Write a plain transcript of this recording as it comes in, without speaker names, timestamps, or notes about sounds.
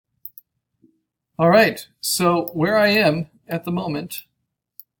All right, so where I am at the moment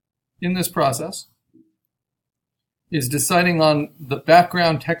in this process is deciding on the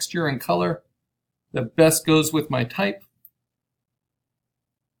background texture and color that best goes with my type.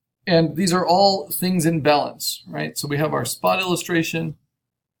 And these are all things in balance, right? So we have our spot illustration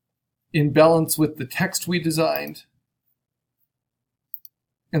in balance with the text we designed.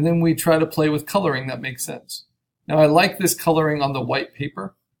 And then we try to play with coloring that makes sense. Now I like this coloring on the white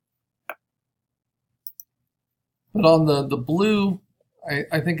paper. But on the blue,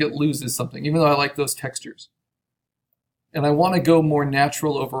 I think it loses something, even though I like those textures. And I want to go more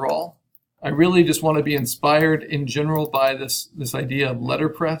natural overall. I really just want to be inspired in general by this idea of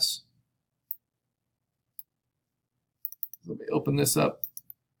letterpress. Let me open this up.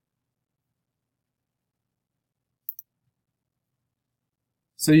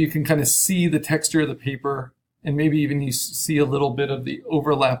 So you can kind of see the texture of the paper, and maybe even you see a little bit of the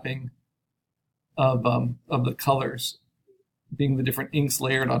overlapping of the colors, being the different inks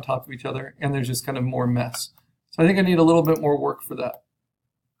layered on top of each other, and there's just kind of more mess. So I think I need a little bit more work for that.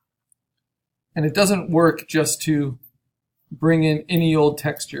 And it doesn't work just to bring in any old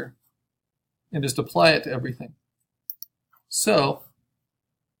texture and just apply it to everything. So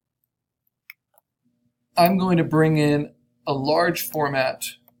I'm going to bring in a large format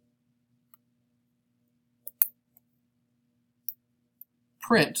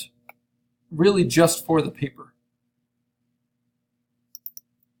print, really just for the paper.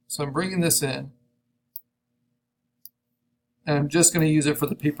 So I'm bringing this in, and I'm just going to use it for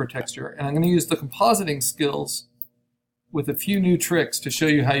the paper texture. And I'm going to use the compositing skills with a few new tricks to show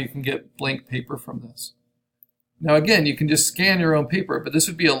you how you can get blank paper from this. Now again, you can just scan your own paper, but this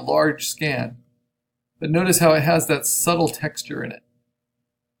would be a large scan. But notice how it has that subtle texture in it.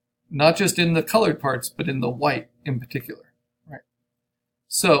 Not just in the colored parts, but in the white in particular. Right.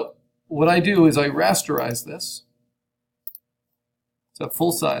 So what I do is I rasterize this. It's at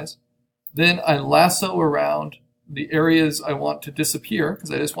full size. Then I lasso around the areas I want to disappear,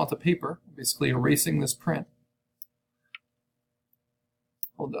 because I just want the paper, basically erasing this print.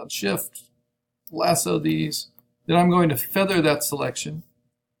 Hold down Shift, lasso these. Then I'm going to feather that selection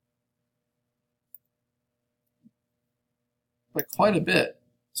by quite a bit,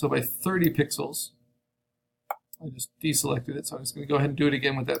 so by 30 pixels. I just deselected it, so I'm just going to go ahead and do it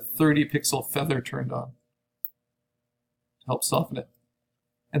again with that 30 pixel feather turned on to help soften it.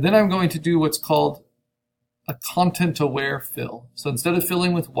 And then I'm going to do what's called a content-aware fill. So instead of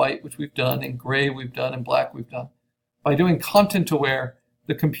filling with white, which we've done, and gray we've done, and black we've done, by doing content-aware,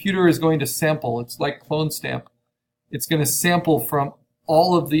 the computer is going to sample. It's like clone stamp. It's going to sample from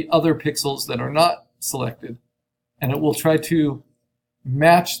all of the other pixels that are not selected, and it will try to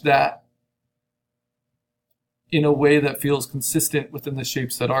match that in a way that feels consistent within the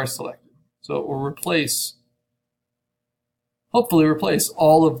shapes that are selected. So it will hopefully replace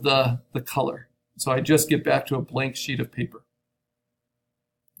all of the color. So I just get back to a blank sheet of paper.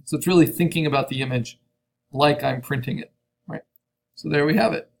 So it's really thinking about the image like I'm printing it, right? So there we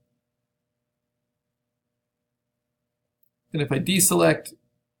have it. And if I deselect,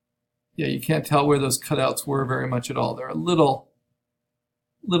 yeah, you can't tell where those cutouts were very much at all. There are little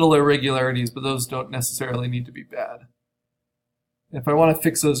irregularities, but those don't necessarily need to be bad. And if I want to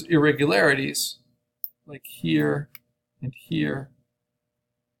fix those irregularities, like here and here,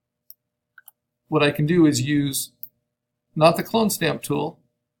 what I can do is use not the clone stamp tool,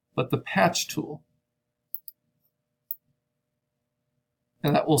 but the patch tool.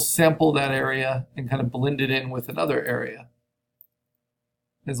 And that will sample that area and kind of blend it in with another area.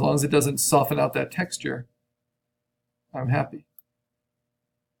 As long as it doesn't soften out that texture, I'm happy.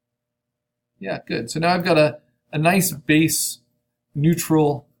 Yeah, good. So now I've got a nice base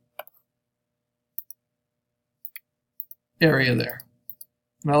neutral area there.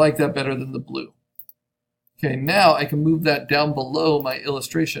 And I like that better than the blue. Okay, now I can move that down below my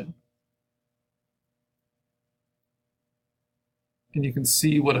illustration. And you can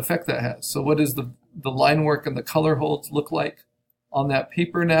see what effect that has. So what does the line work and the color holds look like on that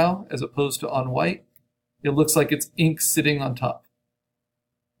paper now as opposed to on white? It looks like it's ink sitting on top,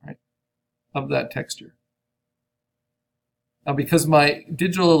 right, of that texture. Now because my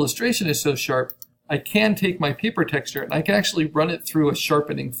digital illustration is so sharp, I can take my paper texture and I can actually run it through a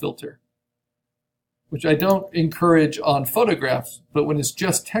sharpening filter, which I don't encourage on photographs, but when it's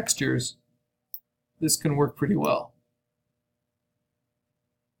just textures, this can work pretty well.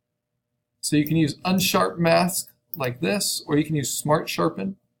 So you can use unsharp mask like this, or you can use smart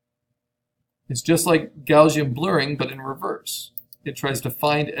sharpen. It's just like Gaussian blurring, but in reverse. It tries to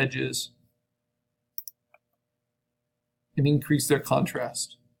find edges and increase their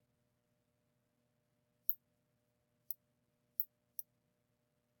contrast.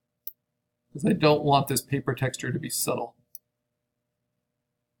 because I don't want this paper texture to be subtle.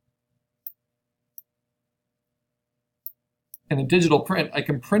 In a digital print, I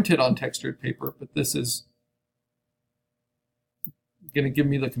can print it on textured paper, but this is going to give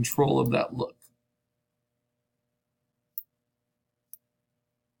me the control of that look.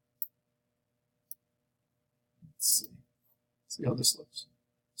 Let's see how this looks.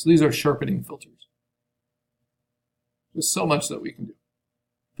 So these are sharpening filters. There's so much that we can do.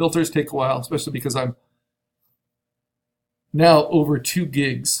 Filters take a while, especially because I'm now over 2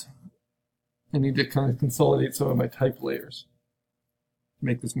 gigs. I need to kind of consolidate some of my type layers to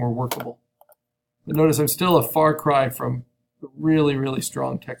make this more workable. But notice I'm still a far cry from a really, really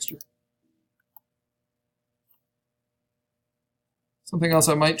strong texture. Something else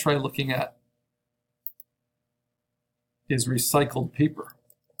I might try looking at is recycled paper.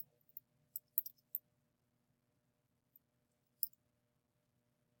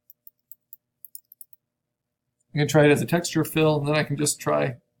 I can try it as a texture fill, and then I can just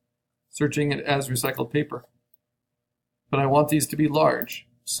try searching it as recycled paper. But I want these to be large,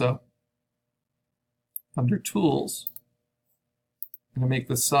 so under Tools, I'm going to make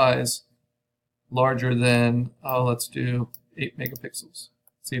the size larger than, let's do 8 megapixels.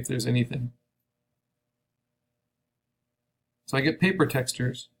 See if there's anything. So I get paper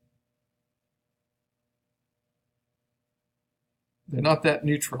textures. They're not that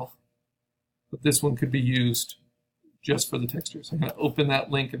neutral, but this one could be used just for the textures. I'm going to open that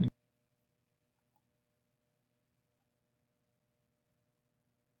link and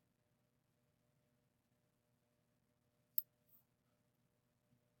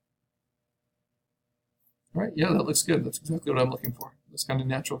all right, yeah, that looks good. That's exactly what I'm looking for. This kind of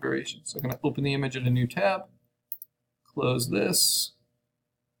natural variation. So I'm going to open the image in a new tab, close this,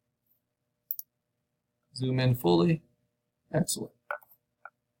 zoom in fully. Excellent.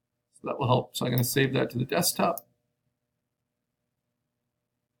 So that will help. So I'm going to save that to the desktop.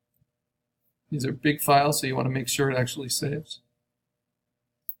 These are big files, so you want to make sure it actually saves.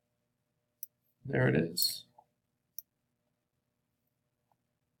 There it is.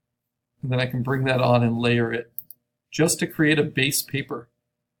 And then I can bring that on and layer it just to create a base paper.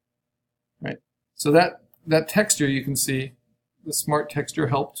 Right? So that texture, you can see, the Smart Texture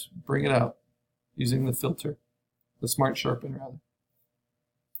helped bring it out using the filter, the Smart Sharpen rather.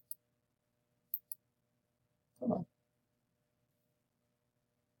 Come on.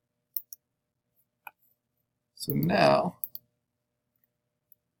 So now,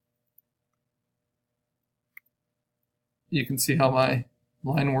 you can see how my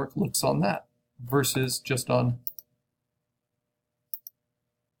line work looks on that versus just on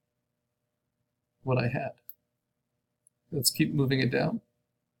what I had. Let's keep moving it down.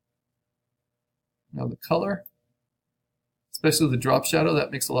 Now the color, especially the drop shadow,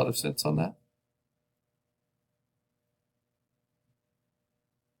 that makes a lot of sense on that.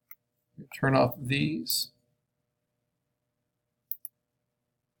 Turn off these.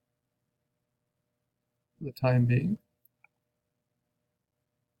 For the time being.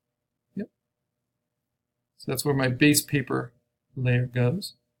 Yep. So that's where my base paper layer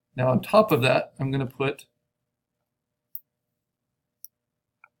goes. Now on top of that, I'm going to put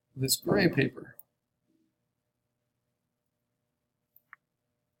this gray paper.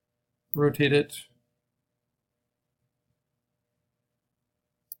 Rotate it.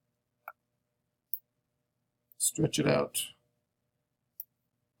 Stretch it out.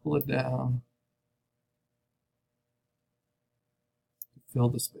 Pull it down. Fill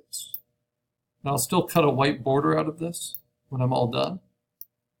the space. And I'll still cut a white border out of this when I'm all done.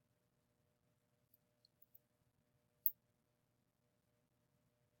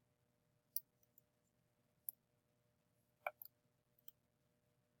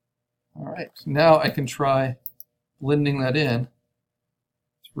 All right, now I can try blending that in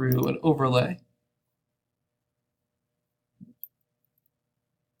through an overlay.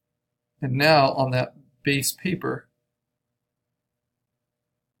 And now on that base paper,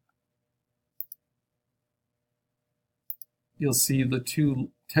 you'll see the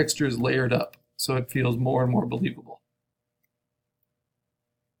two textures layered up, so it feels more and more believable.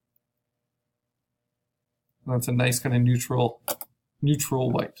 And that's a nice kind of neutral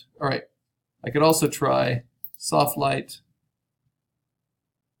white. All right, I could also try soft light.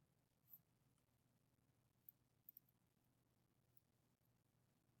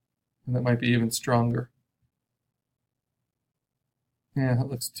 And that might be even stronger. Yeah, that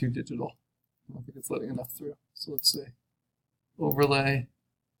looks too digital. I don't think it's letting enough through. So let's see. Overlay.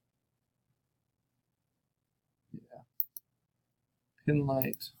 Yeah. Pin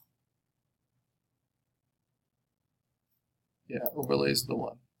light. Yeah, overlay is the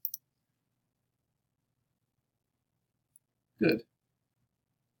one. Good.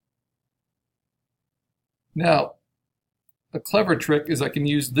 Now, a clever trick is I can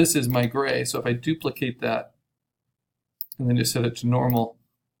use this as my gray. So if I duplicate that and then just set it to normal,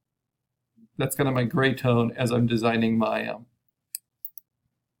 that's kind of my gray tone as I'm designing my,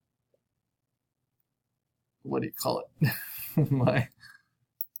 what do you call it? My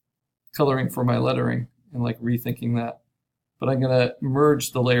coloring for my lettering, and like rethinking that. But I'm going to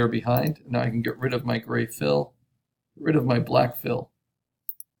merge the layer behind. Now I can get rid of my gray fill, get rid of my black fill.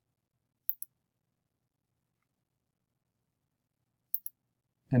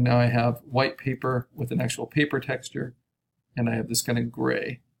 And now I have white paper with an actual paper texture, and I have this kind of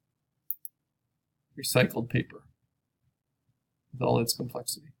gray recycled paper with all its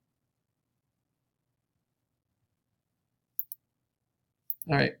complexity.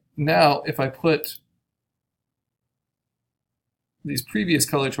 All right, now if I put these previous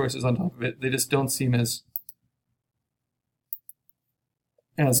color choices on top of it, they just don't seem as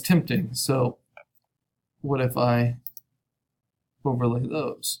tempting. So what if I overlay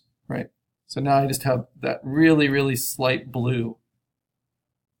those, right? So now I just have that really, really slight blue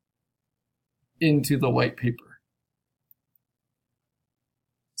into the white paper.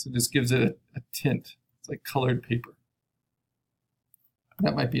 So it just gives it a tint. It's like colored paper.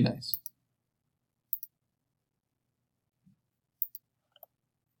 That might be nice.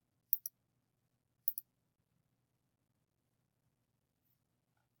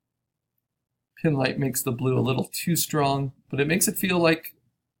 Pinlight makes the blue a little too strong, but it makes it feel like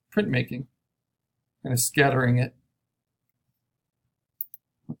printmaking, kind of scattering it.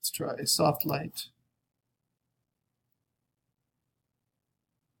 Let's try soft light.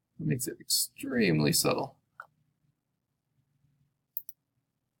 It makes it extremely subtle.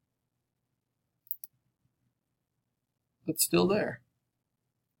 But still there.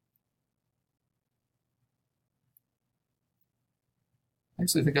 I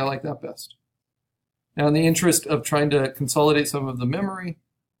actually think I like that best. Now, in the interest of trying to consolidate some of the memory,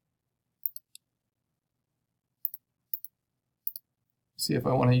 see if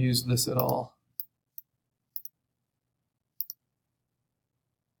I want to use this at all.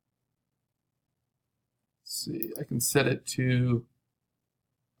 Let's see, I can set it to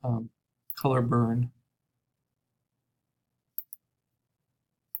color burn.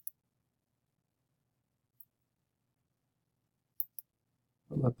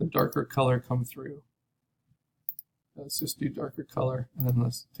 I'll let the darker color come through. Let's just do darker color, and then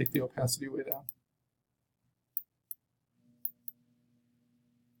let's take the opacity way down.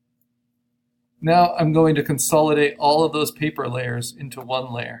 Now I'm going to consolidate all of those paper layers into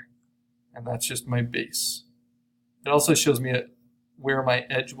one layer, and that's just my base. It also shows me where my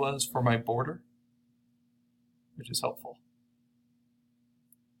edge was for my border, which is helpful.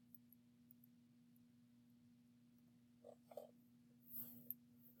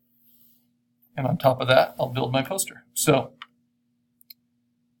 And on top of that, I'll build my poster. So,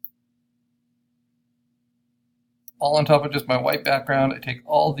 all on top of just my white background, I take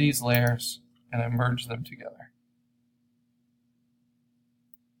all these layers and I merge them together.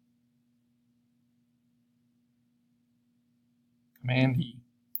 Command E.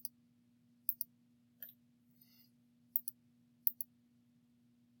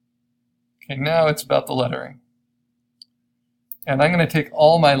 Okay, now it's about the lettering. And I'm going to take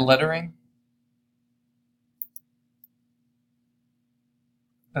all my lettering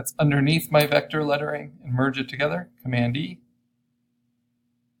that's underneath my vector lettering and merge it together, Command E.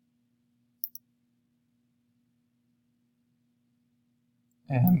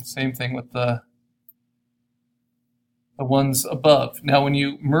 And same thing with the ones above. Now when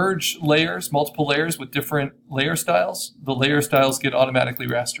you merge layers, multiple layers with different layer styles, the layer styles get automatically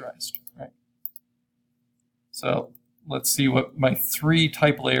rasterized, right? So let's see what my 3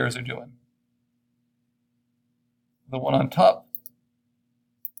 type layers are doing. The one on top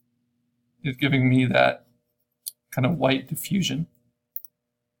is giving me that kind of white diffusion.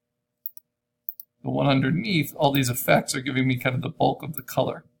 The one underneath, all these effects are giving me kind of the bulk of the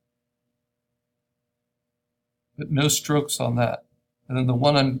color. But no strokes on that. And then the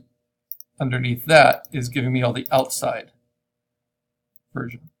one underneath that is giving me all the outside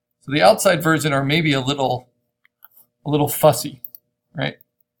version. So the outside version are maybe a little fussy, right?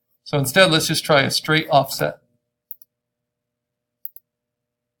 So instead, let's just try a straight offset.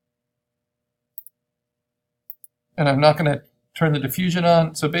 And I'm not going to turn the diffusion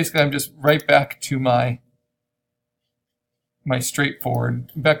on. So basically, I'm just right back to my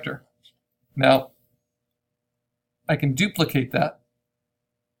straightforward vector. Now, I can duplicate that